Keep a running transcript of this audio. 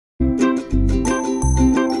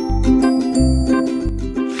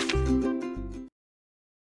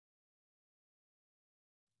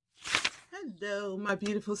Hello, my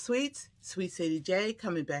beautiful sweets. Sweet Sadie J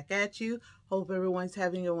coming back at you. Hope everyone's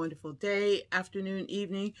having a wonderful day, afternoon,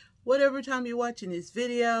 evening, whatever time you're watching this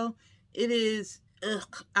video. It is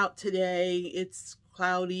out today. It's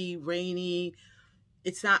cloudy, rainy.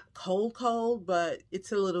 It's not cold, but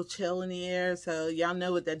it's a little chill in the air. So y'all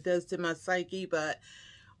know what that does to my psyche. But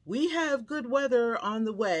we have good weather on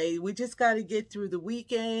the way. We just got to get through the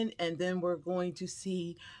weekend, and then we're going to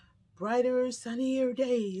see brighter, sunnier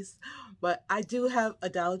days. But I do have a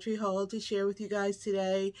Dollar Tree haul to share with you guys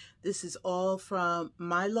today. This is all from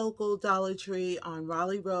my local Dollar Tree on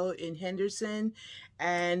Raleigh Road in Henderson.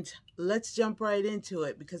 And let's jump right into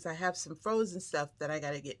it because I have some frozen stuff that I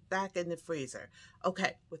got to get back in the freezer.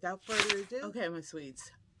 Okay, without further ado. Okay, my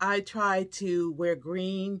sweets. I try to wear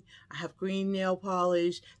green. I have green nail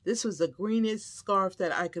polish. This was the greenest scarf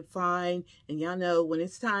that I could find. And y'all know when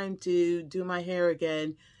it's time to do my hair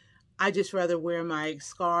again, I just rather wear my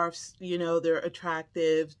scarves. You know, they're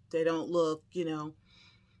attractive. They don't look,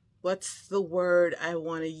 what's the word I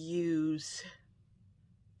want to use?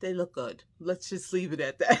 They look good. Let's just leave it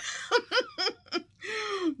at that.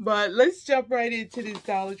 But let's jump right into this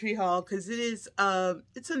Dollar Tree haul because it's a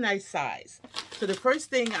nice size. So the first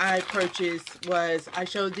thing I purchased was, I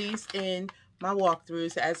showed these in my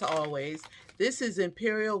walkthroughs as always. This is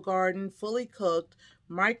Imperial Garden fully cooked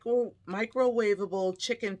microwavable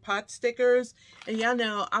chicken pot stickers. And y'all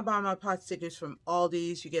know I buy my pot stickers from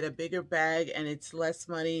Aldi's. You get a bigger bag and it's less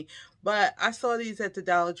money. But I saw these at the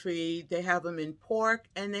Dollar Tree. They have them in pork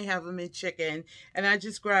and they have them in chicken. And I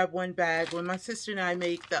just grabbed one bag. When my sister and I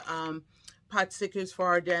make the pot stickers for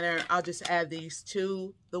our dinner, I'll just add these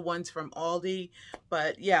to the ones from Aldi.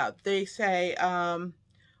 But yeah, they say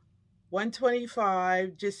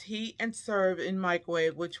 125, just heat and serve in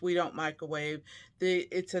microwave, which we don't microwave.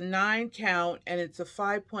 It's a 9 count and it's a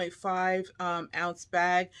 5.5 ounce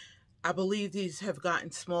bag. I believe these have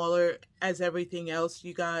gotten smaller as everything else,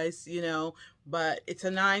 you guys, but it's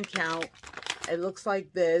a 9 count. It looks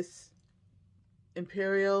like this.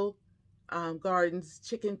 Imperial Gardens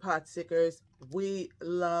chicken pot stickers. We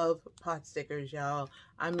love pot stickers, y'all.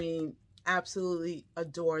 I mean, absolutely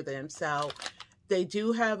adore them. So they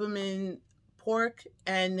do have them in pork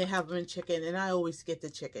and they have them in chicken, and I always get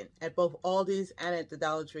the chicken at both Aldi's and at the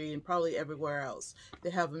Dollar Tree and probably everywhere else.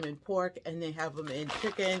 They have them in pork and they have them in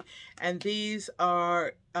chicken, and these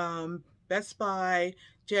are Best Buy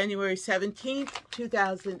January 17th,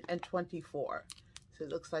 2024. So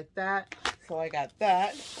it looks like that. So I got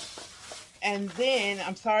that. And then,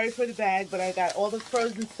 I'm sorry for the bag, but I got all the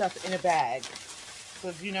frozen stuff in a bag. So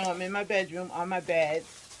if you know, I'm in my bedroom on my bed.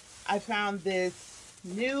 I found this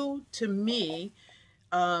new to me,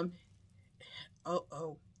 Helados,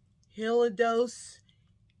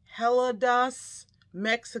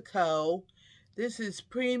 Mexico. This is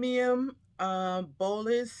premium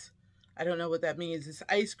bolus. I don't know what that means. It's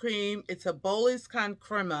ice cream. It's a bolus con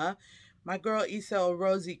crema. My girl Isa or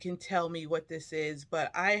Rosie can tell me what this is,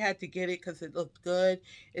 but I had to get it because it looked good.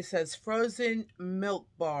 It says frozen milk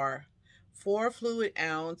bar, 4 fluid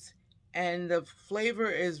ounce. And the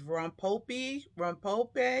flavor is rompope,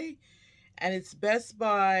 and it's Best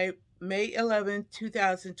Buy May 11th,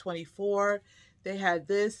 2024. They had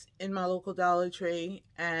this in my local Dollar Tree,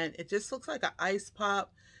 and it just looks like an ice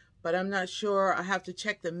pop, but I'm not sure. I have to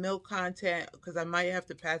check the milk content because I might have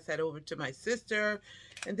to pass that over to my sister.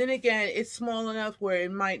 And then again, it's small enough where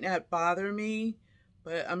it might not bother me,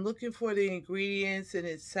 but I'm looking for the ingredients, and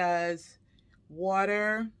it says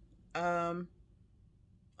water,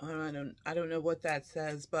 I don't know what that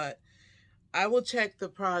says, but I will check the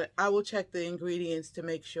product. I will check the ingredients to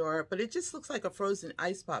make sure, but it just looks like a frozen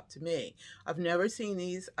ice pop to me. I've never seen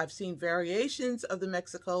these. I've seen variations of the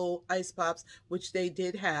Mexico ice pops, which they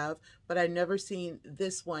did have, but I've never seen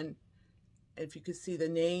this one. If you could see the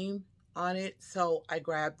name on it, so I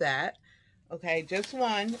grabbed that. Okay, just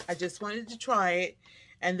one. I just wanted to try it.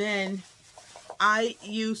 And then I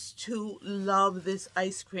used to love this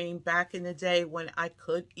ice cream back in the day when I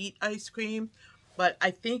could eat ice cream, but I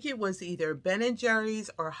think it was either Ben & Jerry's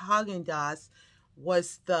or Haagen-Dazs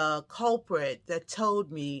was the culprit that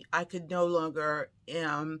told me I could no longer,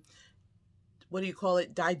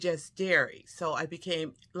 digest dairy. So I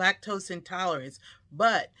became lactose intolerant.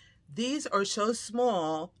 But these are so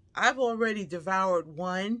small, I've already devoured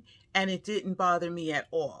one and it didn't bother me at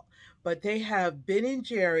all. But they have Ben &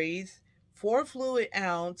 Jerry's 4 fluid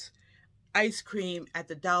ounce ice cream at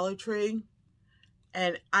the Dollar Tree.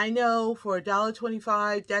 And I know for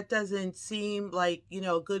 $1.25, that doesn't seem like,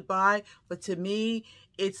 a good buy. But to me,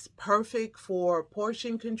 it's perfect for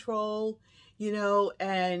portion control,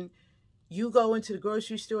 and you go into the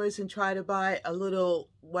grocery stores and try to buy a little,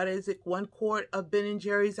 what is it, 1 quart of Ben and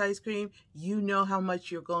Jerry's ice cream, you know how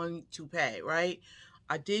much you're going to pay, right?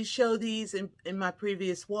 I did show these in my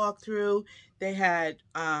previous walkthrough. They had,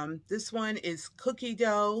 this one is cookie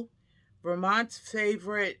dough, Vermont's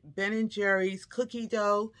favorite Ben and Jerry's cookie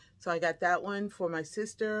dough. So I got that one for my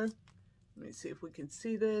sister. Let me see if we can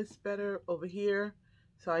see this better over here.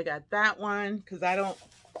 So I got that one because I don't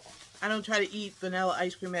try to eat vanilla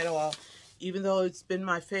ice cream at all. Even though it's been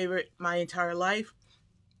my favorite my entire life,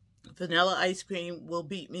 vanilla ice cream will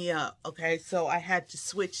beat me up, okay? So I had to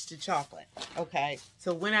switch to chocolate, okay?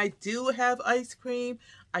 So when I do have ice cream,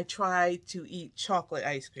 I try to eat chocolate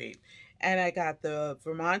ice cream. And I got the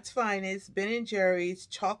Vermont's Finest Ben & Jerry's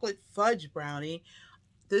Chocolate Fudge Brownie.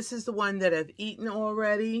 This is the one that I've eaten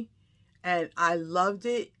already, and I loved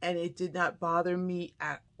it, and it did not bother me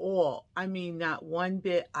at all. I mean, not one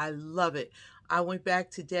bit. I love it. I went back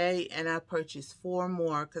today and I purchased 4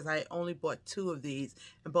 more because I only bought 2 of these,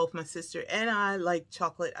 and both my sister and I like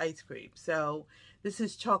chocolate ice cream. So this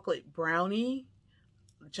is chocolate fudge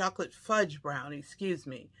brownie, excuse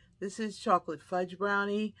me. This is chocolate fudge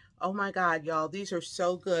brownie. Oh my God, y'all, these are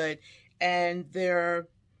so good. And they're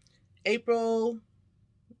April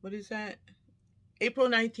 19th,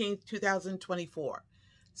 2024.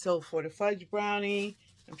 So for the fudge brownie,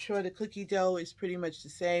 I'm sure the cookie dough is pretty much the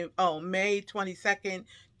same. Oh, May 22nd,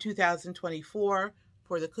 2024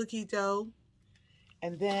 for the cookie dough.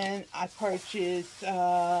 And then I purchased,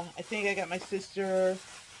 I think I got my sister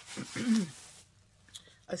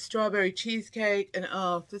a strawberry cheesecake. And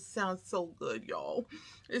oh, this sounds so good, y'all.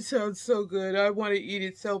 It sounds so good. I want to eat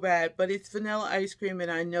it so bad. But it's vanilla ice cream, and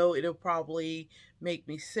I know it'll probably make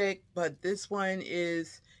me sick. But this one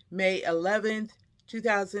is May 11th,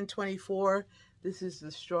 2024. This is the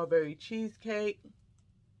strawberry cheesecake.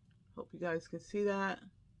 Hope you guys can see that.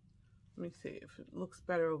 Let me see if it looks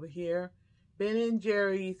better over here. Ben &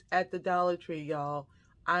 Jerry's at the Dollar Tree, y'all.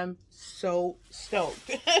 I'm so stoked.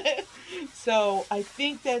 So I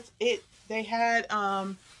think that's it. They had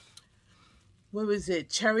what was it?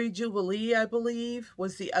 Cherry Jubilee, I believe,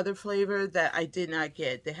 was the other flavor that I did not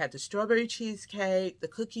get. They had the strawberry cheesecake, the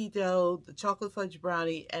cookie dough, the chocolate fudge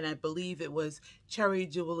brownie, and I believe it was Cherry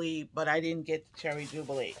Jubilee, but I didn't get the Cherry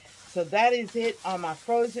Jubilee. So that is it on my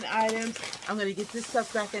frozen items. I'm going to get this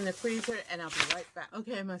stuff back in the freezer, and I'll be right back.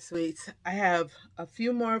 Okay, my sweets, I have a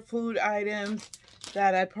few more food items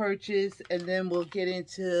that I purchased, and then we'll get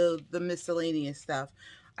into the miscellaneous stuff.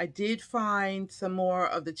 I did find some more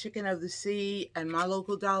of the chicken of the sea at my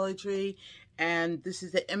local Dollar Tree, and this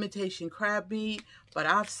is the imitation crab meat, but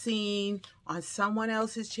I've seen on someone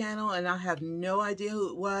else's channel, and I have no idea who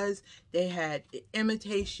it was, they had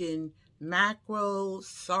imitation mackerel,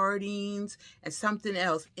 sardines, and something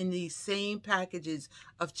else in these same packages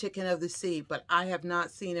of chicken of the sea, but I have not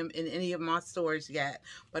seen them in any of my stores yet.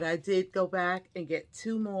 But I did go back and get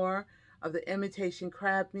 2 more of the imitation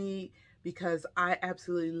crab meat, because I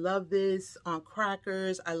absolutely love this on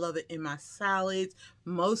crackers. I love it in my salads,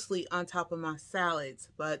 mostly on top of my salads.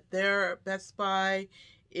 But their Best Buy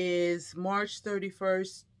is March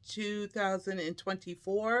 31st,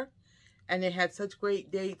 2024. And they had such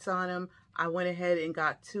great dates on them. I went ahead and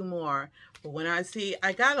got 2 more. But when I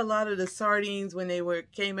got a lot of the sardines when they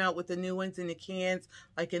came out with the new ones in the cans,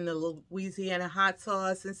 like in the Louisiana hot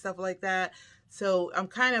sauce and stuff like that. So I'm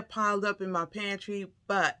kind of piled up in my pantry,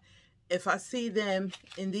 but if I see them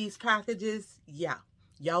in these packages, yeah,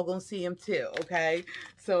 y'all gonna see them too, okay?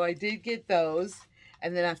 So I did get those.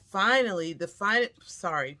 And then I finally, the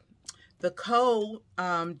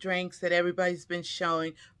drinks that everybody's been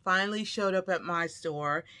showing finally showed up at my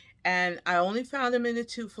store. And I only found them in the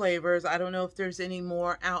 2 flavors. I don't know if there's any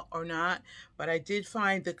more out or not, but I did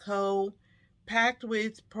find the packed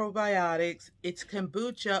with probiotics. It's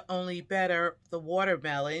kombucha, only better, the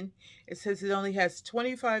watermelon. It says it only has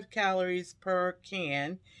 25 calories per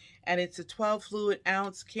can, and it's a 12 fluid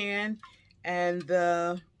ounce can. And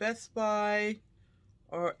the Best Buy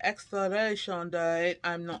or expiration date,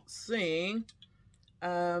 I'm not seeing.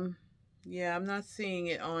 Yeah, I'm not seeing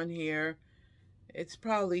it on here. It's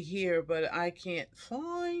probably here, but I can't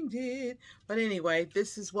find it. But anyway,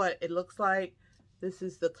 this is what it looks like. This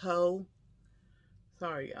is the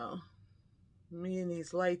Sorry, y'all. Me and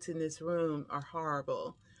these lights in this room are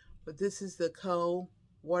horrible. But this is the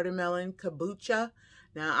watermelon kombucha.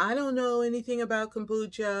 Now, I don't know anything about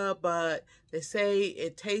kombucha, but they say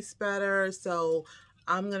it tastes better. So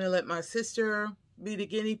I'm going to let my sister be the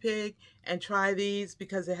guinea pig and try these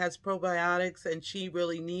because it has probiotics and she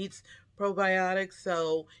really needs probiotics.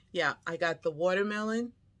 So yeah, I got the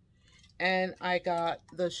watermelon. and I got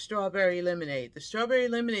the strawberry lemonade. The strawberry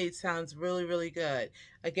lemonade sounds really, really good.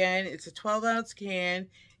 Again, it's a 12-ounce can.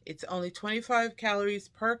 It's only 25 calories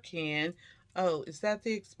per can. Oh, is that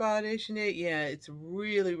the expiration date? Yeah, it's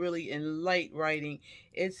really, really in light writing.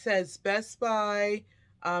 It says Best Buy,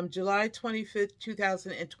 July 25th,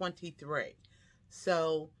 2023.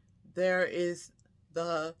 So there is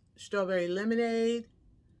the strawberry lemonade.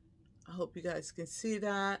 I hope you guys can see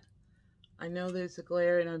that. I know there's a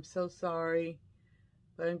glare and I'm so sorry,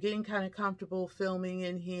 but I'm getting kind of comfortable filming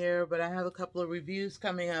in here, but I have a couple of reviews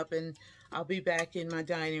coming up and I'll be back in my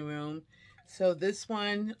dining room. So this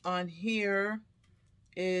one on here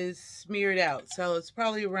is smeared out, so it's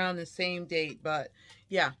probably around the same date, but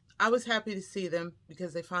yeah, I was happy to see them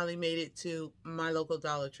because they finally made it to my local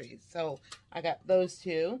Dollar Tree. So I got those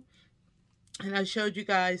two. And I showed you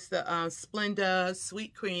guys the Splenda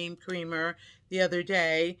sweet cream creamer the other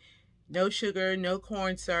day. No sugar, no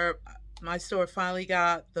corn syrup. My store finally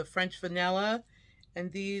got the French vanilla,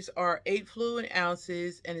 and these are 8 fluid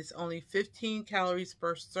ounces, and it's only 15 calories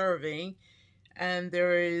per serving. And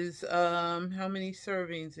there is, how many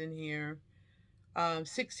servings in here?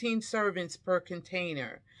 16 servings per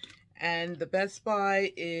container. And the Best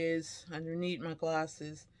Buy is underneath my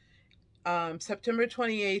glasses. September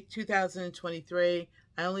 28th, 2023.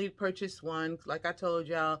 I only purchased one. Like I told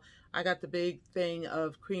y'all, I got the big thing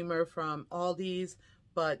of creamer from Aldi's,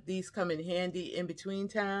 but these come in handy in between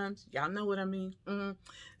times. Y'all know what I mean.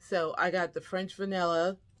 So I got the French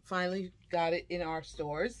vanilla. Finally got it in our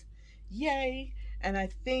stores. Yay. And I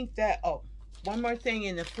think that, oh, one more thing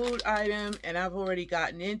in the food item, and I've already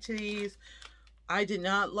gotten into these. I did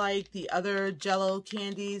not like the other Jello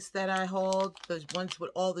candies that I hauled, the ones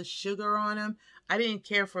with all the sugar on them. I didn't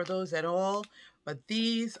care for those at all, but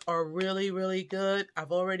these are really, really good.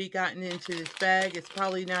 I've already gotten into this bag. It's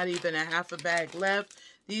probably not even a half a bag left.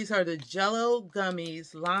 These are the Jello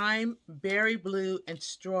gummies, lime, berry blue, and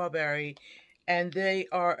strawberry. And they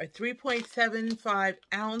are a 3.75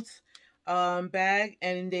 ounce bag,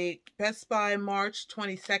 and they Best Buy March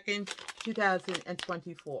 22nd,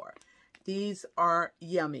 2024. These are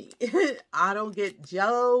yummy. I don't get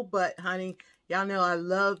Jello, but honey, y'all know I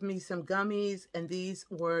love me some gummies, and these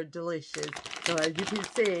were delicious. So as you can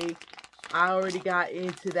see, I already got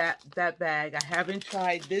into that bag. I haven't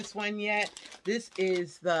tried this one yet. This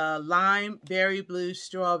is the lime, berry blue,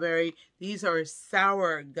 strawberry. These are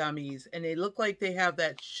sour gummies, and they look like they have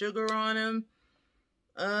that sugar on them.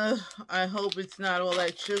 I hope it's not all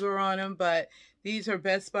that sugar on them, but these are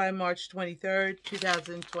Best Buy March 23rd,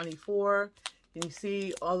 2024. Can you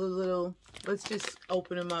see all the little, let's just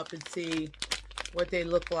open them up and see what they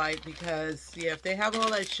look like, because yeah, if they have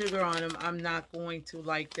all that sugar on them, I'm not going to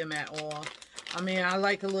like them at all. I mean, I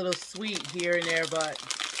like a little sweet here and there, but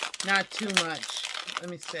not too much. Let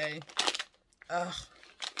me see. Ugh,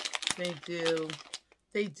 they do.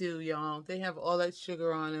 They do, y'all. They have all that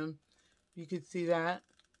sugar on them. You can see that.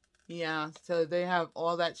 Yeah, so they have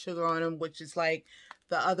all that sugar on them, which is like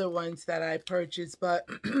the other ones that I purchased. But,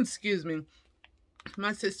 excuse me,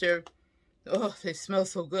 my sister, oh, they smell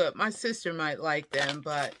so good. My sister might like them,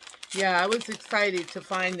 but yeah, I was excited to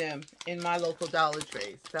find them in my local Dollar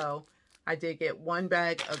Tree. So I did get one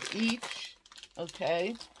bag of each.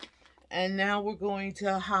 Okay, and now we're going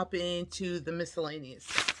to hop into the miscellaneous.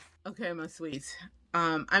 Okay, my sweets.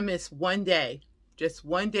 I missed one day, just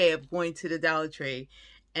one day of going to the Dollar Tree,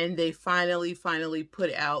 and they finally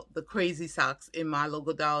put out the crazy socks in my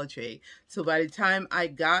local Dollar Tree. So by the time I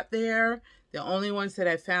got there, the only ones that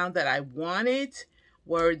I found that I wanted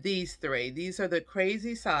were these three. These are the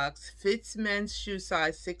crazy socks, fits men's shoe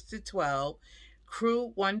size 6 to 12,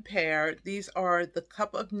 crew one pair. These are the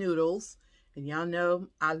cup of noodles, and y'all know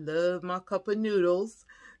I love my cup of noodles.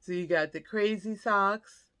 So you got the crazy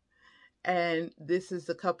socks, and this is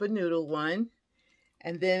the cup of noodle one.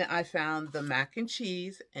 And then I found the mac and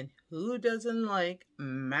cheese, and who doesn't like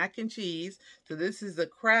mac and cheese? So this is the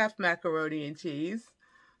Kraft macaroni and cheese.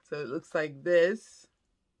 So it looks like this.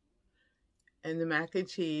 And the mac and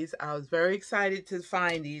cheese. I was very excited to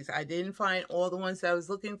find these. I didn't find all the ones that I was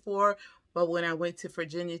looking for, but when I went to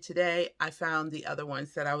Virginia today, I found the other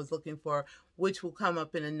ones that I was looking for, which will come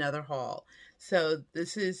up in another haul. So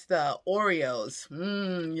this is the Oreos.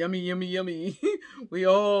 Yummy, yummy, yummy. We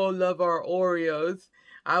all love our Oreos.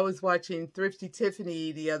 I was watching Thrifty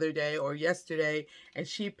Tiffany the other day or yesterday, and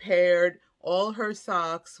she paired all her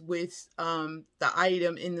socks with the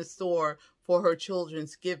item in the store for her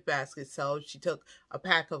children's gift basket. So she took a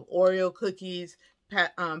pack of Oreo cookies,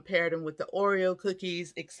 paired them with the Oreo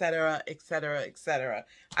cookies, etc., etc., etc.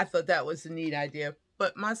 I thought that was a neat idea.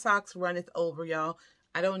 But my socks runneth over, y'all.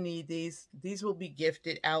 I don't need these. These will be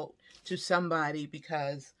gifted out to somebody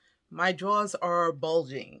because my drawers are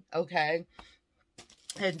bulging, okay?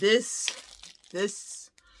 And this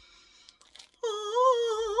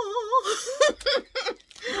oh.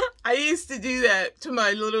 I used to do that to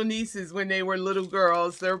my little nieces when they were little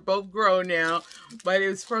girls. They're both grown now, but it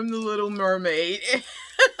was from The Little Mermaid.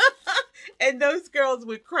 And those girls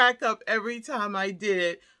would crack up every time I did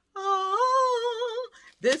it. Oh,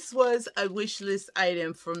 this was a wish list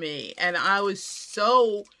item for me, and I was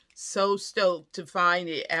so stoked to find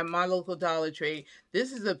it at my local Dollar Tree.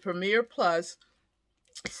 This is a Premier Plus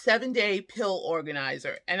 7-day pill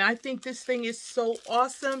organizer, and I think this thing is so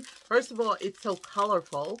awesome. First of all, it's so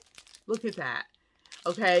colorful. Look at that.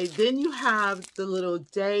 Okay, then you have the little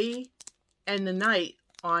day and the night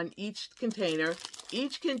on each container.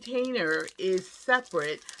 Each container is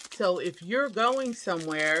separate, so if you're going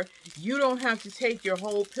somewhere, you don't have to take your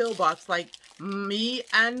whole pill box like me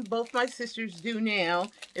and both my sisters do now.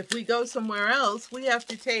 If we go somewhere else, we have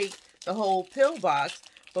to take the whole pill box.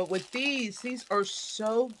 But with these are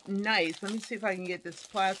so nice. Let me see if I can get this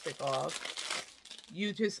plastic off.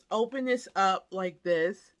 You just open this up like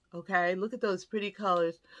this. Okay, look at those pretty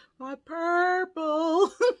colors. My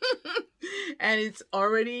purple. And it's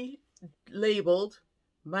already labeled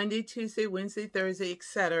Monday, Tuesday, Wednesday, Thursday,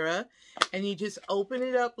 etc. And you just open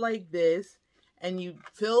it up like this and you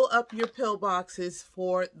fill up your pill boxes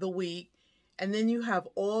for the week. And then you have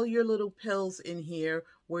all your little pills in here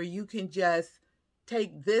where you can just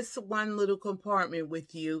take this one little compartment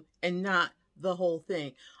with you and not the whole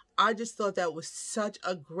thing. I just thought that was such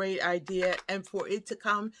a great idea, and for it to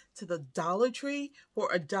come to the Dollar Tree for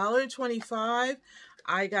 $1.25,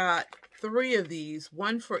 I got 3 of these,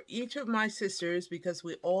 one for each of my sisters because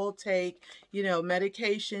we all take, you know,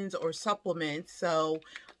 medications or supplements. So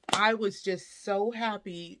I was just so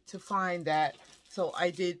happy to find that. So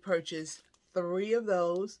I did purchase 3 of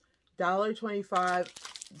those, $1.25.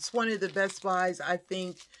 It's one of the best buys, I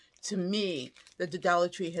think, to me, that the Dollar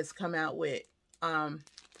Tree has come out with.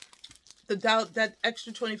 That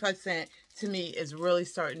extra 25 cents to me is really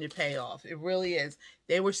starting to pay off. It really is.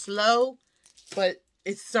 They were slow, but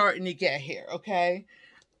it's starting to get here, okay?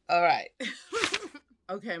 All right.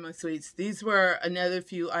 Okay, my sweets. These were another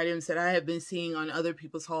few items that I have been seeing on other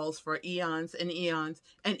people's hauls for eons and eons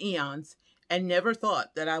and eons, and never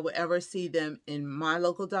thought that I would ever see them in my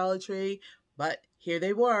local Dollar Tree, but here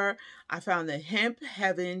they were. I found the Hemp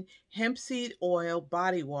Heaven Hemp Seed Oil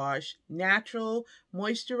Body Wash, natural,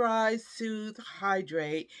 moisturize, soothe,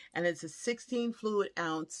 hydrate, and it's a 16 fluid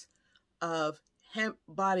ounce of hemp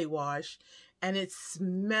body wash, and it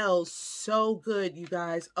smells so good, you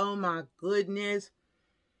guys. Oh my goodness.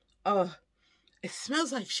 Oh, it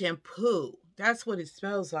smells like shampoo. That's what it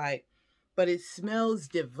smells like. But it smells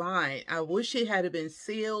divine. I wish it had been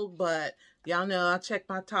sealed, but y'all know I check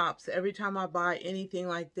my tops every time I buy anything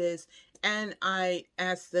like this. And I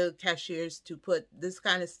ask the cashiers to put this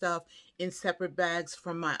kind of stuff in separate bags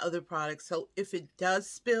from my other products. So if it does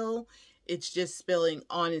spill, it's just spilling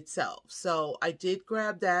on itself. So I did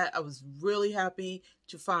grab that. I was really happy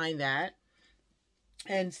to find that.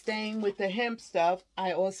 And staying with the hemp stuff,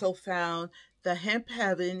 I also found the Hemp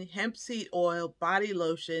Heaven Hemp Seed Oil Body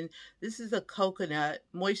Lotion. This is a coconut,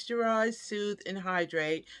 moisturize, soothe, and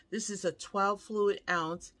hydrate. This is a 12 fluid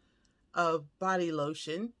ounce of body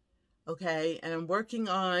lotion. Okay, and I'm working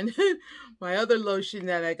on my other lotion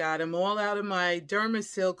that I got. I'm all out of my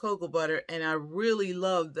Dermasil cocoa butter, and I really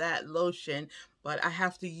love that lotion, but I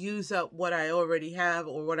have to use up what I already have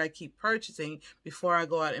or what I keep purchasing before I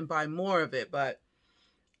go out and buy more of it. But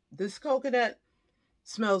this coconut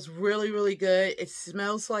smells really, really good. It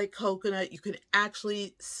smells like coconut. You can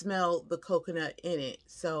actually smell the coconut in it.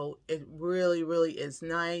 So it really, really is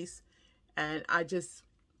nice. And I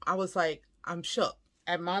was like, I'm shook.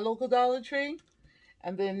 At my local Dollar Tree.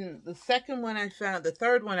 And then the third one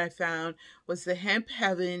I found was the Hemp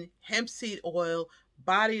Heaven Hemp Seed Oil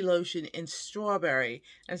Body Lotion in Strawberry.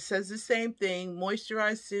 And it says the same thing,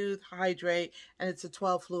 moisturize, soothe, hydrate, and it's a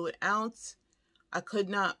 12 fluid ounce. I could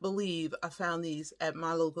not believe I found these at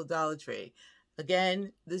my local Dollar Tree.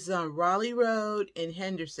 Again, this is on Raleigh Road in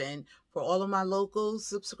Henderson. For all of my local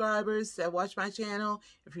subscribers that watch my channel,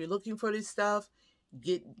 if you're looking for this stuff,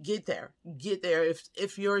 get there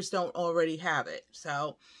if yours don't already have it.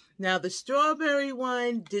 So now the strawberry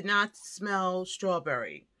one did not smell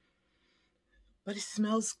strawberry, but it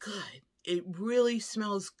smells good. It really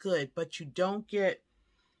smells good, but you don't get,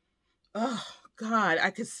 oh God, I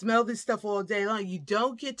could smell this stuff all day long. You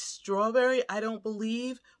don't get strawberry, I don't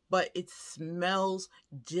believe, but it smells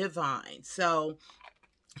divine. So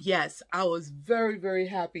Yes, I was very, very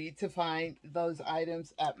happy to find those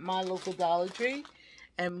items at my local Dollar Tree.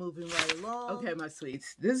 And moving right along. Okay, my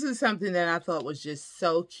sweets. This is something that I thought was just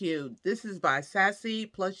so cute. This is by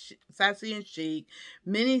Sassy and Chic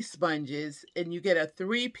mini sponges, and you get a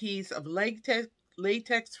 3-piece of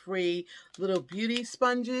latex free little beauty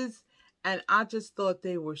sponges. And I just thought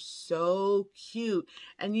they were so cute.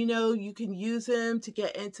 And you know, you can use them to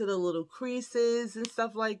get into the little creases and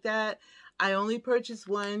stuff like that. I only purchased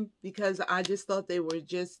one because I just thought they were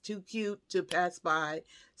just too cute to pass by.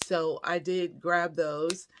 So I did grab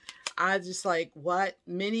those. I just like, what?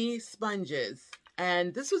 Mini sponges.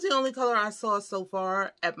 And this was the only color I saw so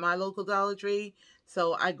far at my local Dollar Tree.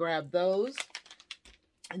 So I grabbed those.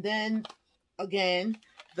 And then again,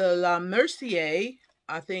 the La Mercier,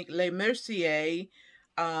 I think Le Mercier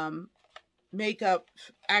makeup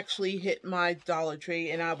actually hit my Dollar Tree,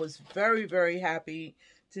 and I was very, very happy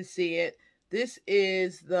to see it. This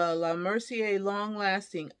is the La Mercier Long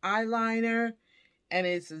Lasting Eyeliner, and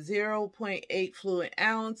it's 0.8 fluid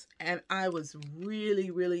ounce, and I was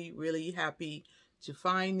really, really, really happy to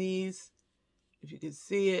find these. If you can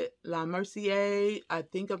see it, La Mercier, I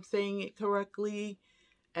think I'm saying it correctly,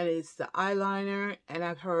 and it's the eyeliner, and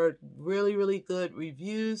I've heard really, really good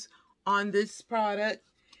reviews on this product.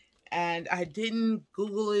 And I didn't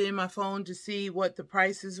Google it in my phone to see what the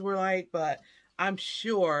prices were like, but I'm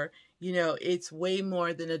sure, you know, it's way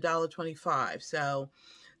more than $1.25. So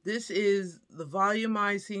this is the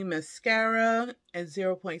volumizing mascara and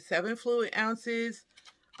 0.7 fluid ounces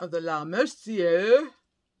of the La Mercier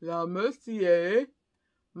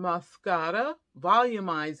mascara,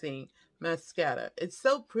 volumizing mascara. It's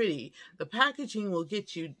so pretty. The packaging will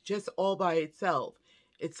get you just all by itself.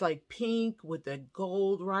 It's like pink with the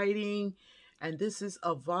gold writing, and this is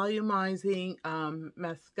a volumizing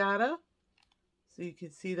mascara. So you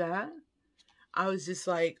can see that. I was just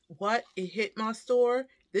like, what? It hit my store.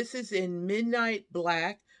 This is in Midnight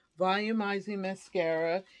Black volumizing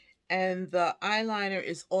mascara, and the eyeliner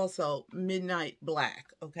is also Midnight Black,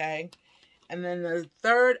 okay? And then the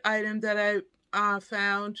third item that I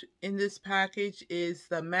found in this package is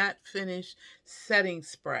the matte finish setting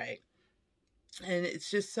spray. And it's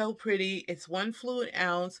just so pretty. It's 1 fluid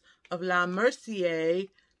ounce of La Mercier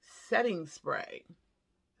setting spray.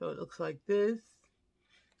 So it looks like this.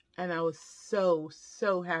 And I was so,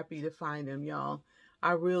 so happy to find them, y'all.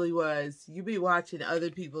 I really was. You be watching other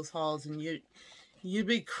people's hauls and you'd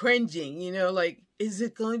be cringing, you know, like, is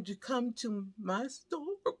it going to come to my store?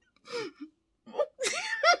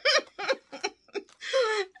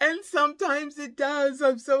 And sometimes it does.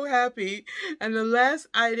 I'm so happy. And the last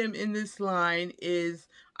item in this line is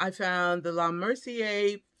I found the La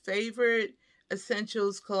Mercier Favorite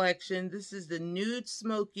Essentials Collection. This is the Nude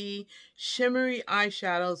Smoky Shimmery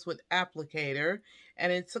Eyeshadows with Applicator.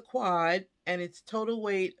 And it's a quad. And it's total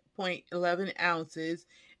weight 0.11 ounces.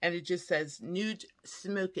 And it just says Nude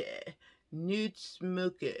Smoky. Nude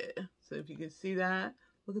Smoky. So if you can see that,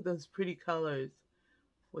 look at those pretty colors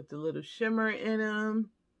with the little shimmer in them.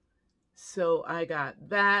 So I got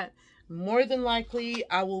that. More than likely,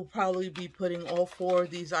 I will probably be putting all 4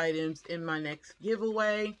 of these items in my next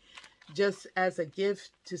giveaway, just as a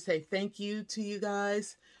gift to say thank you to you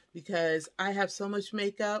guys, because I have so much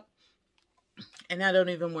makeup and I don't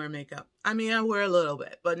even wear makeup. I mean, I wear a little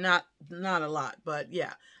bit, but not a lot. But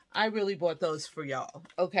yeah, I really bought those for y'all,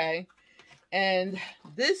 okay? And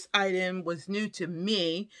this item was new to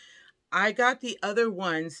me. I got the other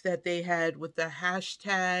ones that they had with the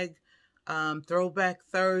hashtag Throwback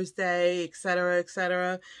Thursday, etc.,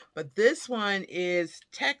 etc. But this one is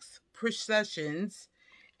Text Processions,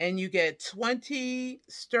 and you get 20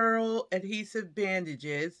 sterile adhesive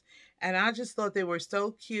bandages. And I just thought they were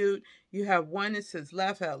so cute. You have one that says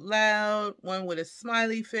laugh out loud, one with a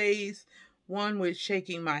smiley face, one with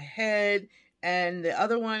shaking my head, and the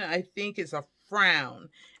other one I think is a frown.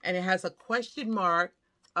 And it has a question mark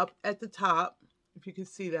up at the top, if you can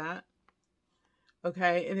see that.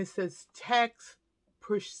 Okay, and it says Text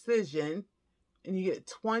Precision, and you get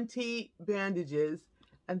 20 bandages,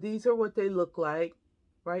 and these are what they look like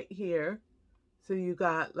right here. So you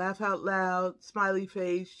got laugh out loud, smiley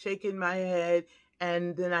face, shaking my head,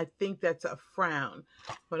 and then I think that's a frown.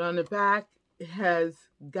 But on the back, it has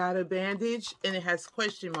got a bandage and it has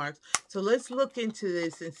question marks. So let's look into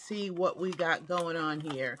this and see what we got going on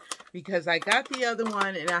here. Because I got the other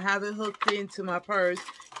one and I have it hooked into my purse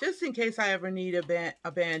just in case I ever need a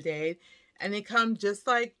Band-Aid. And they come just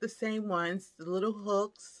like the same ones, the little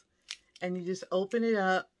hooks. And you just open it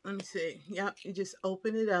up. Let me see. Yep, you just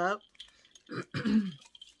open it up.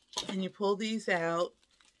 And you pull these out.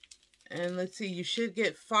 And let's see, you should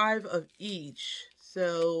get 5 of each.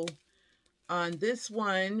 So on this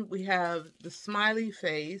one, we have the smiley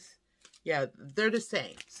face. Yeah, they're the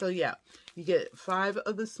same. So yeah, you get 5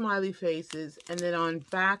 of the smiley faces, and then on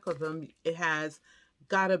back of them, it has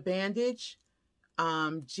got a bandage,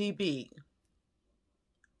 GB.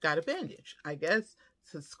 Got a bandage, I guess.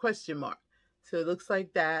 So it's question mark. So it looks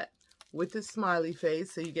like that with the smiley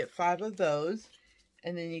face. So you get 5 of those,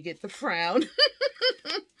 and then you get the frown.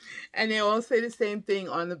 And they all say the same thing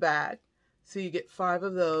on the back. So you get 5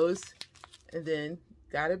 of those, and then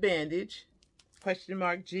got a bandage, question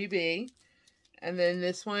mark GB. And then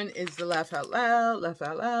this one is the laugh out loud, laugh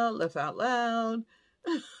out loud, laugh out loud.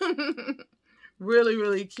 Really,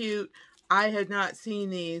 really cute. I had not seen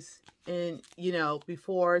these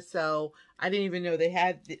before, so I didn't even know they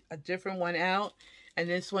had a different one out. And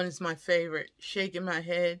this one is my favorite, shaking my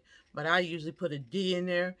head, but I usually put a D in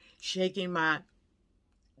there, shaking my,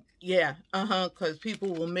 yeah, because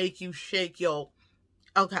people will make you shake your,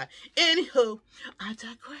 okay. Anywho, I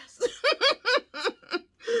digress.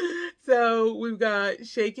 So we've got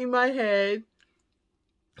shaking my head,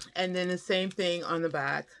 and then the same thing on the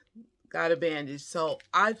back. Got a bandage. So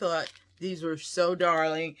I thought these were so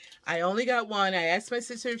darling. I only got one. I asked my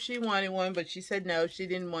sister if she wanted one, but she said no. She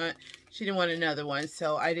didn't want another one.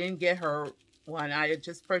 So I didn't get her one. I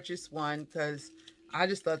just purchased one because I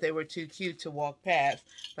just thought they were too cute to walk past.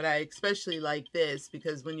 But I especially like this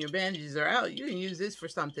because when your bandages are out, you can use this for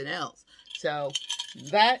something else. So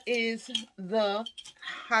that is the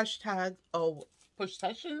hashtag push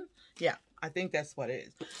session. Yeah, I think that's what it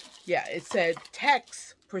is. Yeah, it said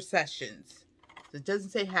text processions. So it doesn't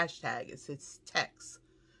say hashtag, it says text.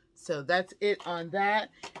 So that's it on that.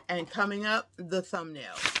 And coming up, the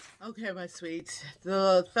thumbnail. Okay, my sweets.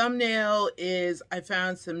 The thumbnail is I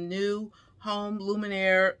found some new home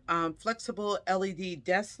luminaire flexible LED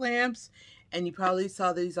desk lamps. And you probably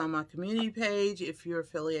saw these on my community page if you're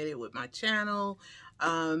affiliated with my channel.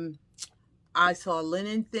 I saw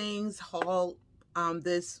Linen Things haul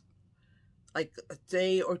this like a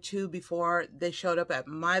day or two before they showed up at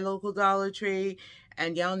my local Dollar Tree.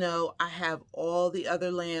 And y'all know I have all the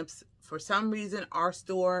other lamps. For some reason, our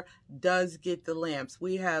store does get the lamps.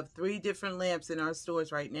 We have 3 different lamps in our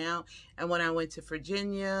stores right now. And when I went to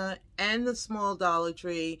Virginia and the small Dollar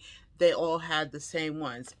Tree, they all had the same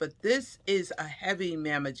ones. But this is a heavy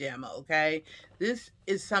mamma jamma, okay? This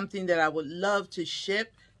is something that I would love to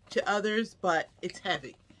ship to others, but it's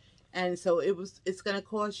heavy. And so it's going to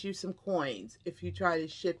cost you some coins if you try to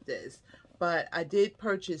ship this. But I did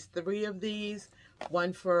purchase 3 of these,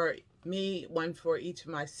 one for me, one for each of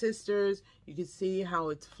my sisters. You can see how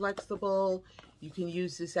it's flexible. You can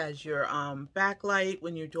use this as your backlight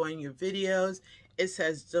when you're doing your videos. It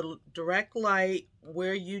says direct light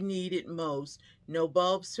where you need it most. No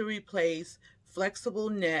bulbs to replace. Flexible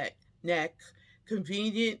neck,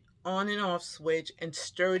 convenient on and off switch, and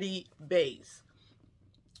sturdy base.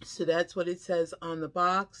 So that's what it says on the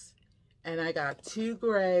box. And I got 2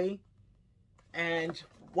 gray and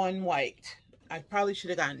 1 white. I probably should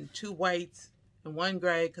have gotten 2 whites and 1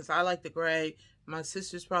 gray because I like the gray. My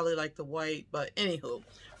sisters probably like the white, but anywho.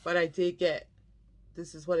 But I did get,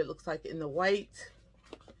 this is what it looks like in the white.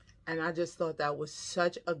 And I just thought that was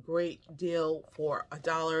such a great deal for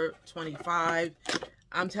 $1.25.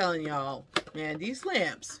 I'm telling y'all, man, these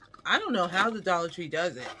lamps, I don't know how the Dollar Tree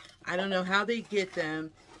does it. I don't know how they get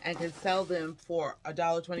them and can sell them for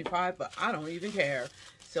 $1.25, but I don't even care.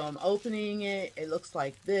 So I'm opening it. It looks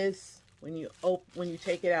like this. When you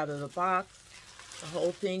take it out of the box, the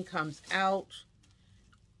whole thing comes out.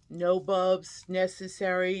 No bulbs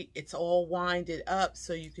necessary. It's all winded up,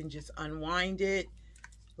 so you can just unwind it.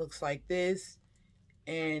 Looks like this.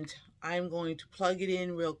 And I'm going to plug it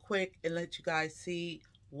in real quick and let you guys see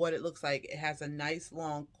what it looks like. It has a nice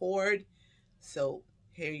long cord. So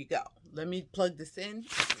here you go. Let me plug this in. Be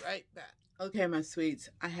right back. Okay, my sweets,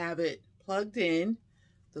 I have it plugged in.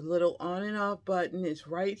 The little on and off button is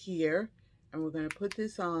right here. And we're going to put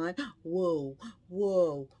this on. Whoa,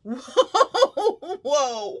 whoa, whoa,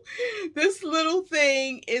 whoa. This little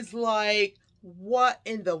thing is like, what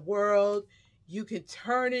in the world? You can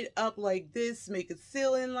turn it up like this, make a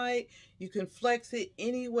ceiling light. You can flex it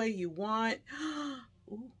any way you want.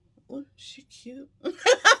 Ooh, ooh, she cute.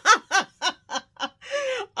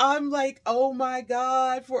 I'm like, oh my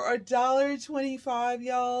God, for $1.25,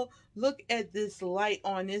 y'all. Look at this light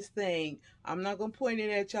on this thing. I'm not going to point it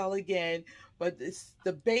at y'all again, but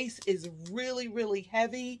the base is really, really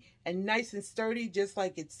heavy and nice and sturdy, just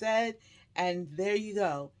like it said. And there you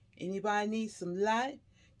go. Anybody need some light?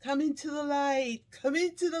 Come into the light. Come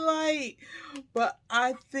into the light. But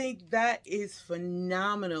I think that is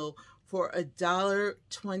phenomenal for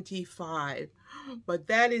 $1.25. But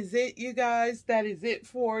that is it, you guys. That is it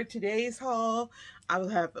for today's haul. I will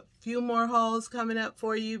have a few more hauls coming up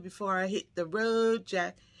for you before I hit the road,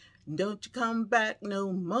 Jack. Don't you come back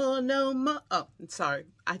no more, no more. Oh, I'm sorry.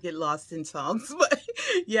 I get lost in songs. But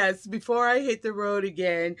yes, before I hit the road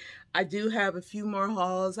again, I do have a few more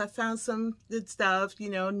hauls. I found some good stuff,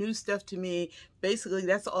 new stuff to me. Basically,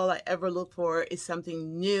 that's all I ever look for is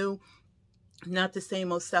something new, not the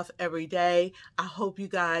same old stuff every day. I hope you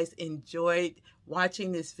guys enjoyed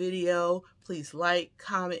watching this video. Please like,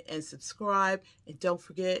 comment, and subscribe. And don't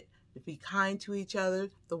forget to be kind to each other.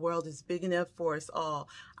 The world is big enough for us all.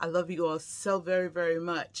 I love you all so very, very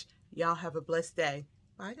much. Y'all have a blessed day.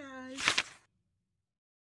 Bye, guys.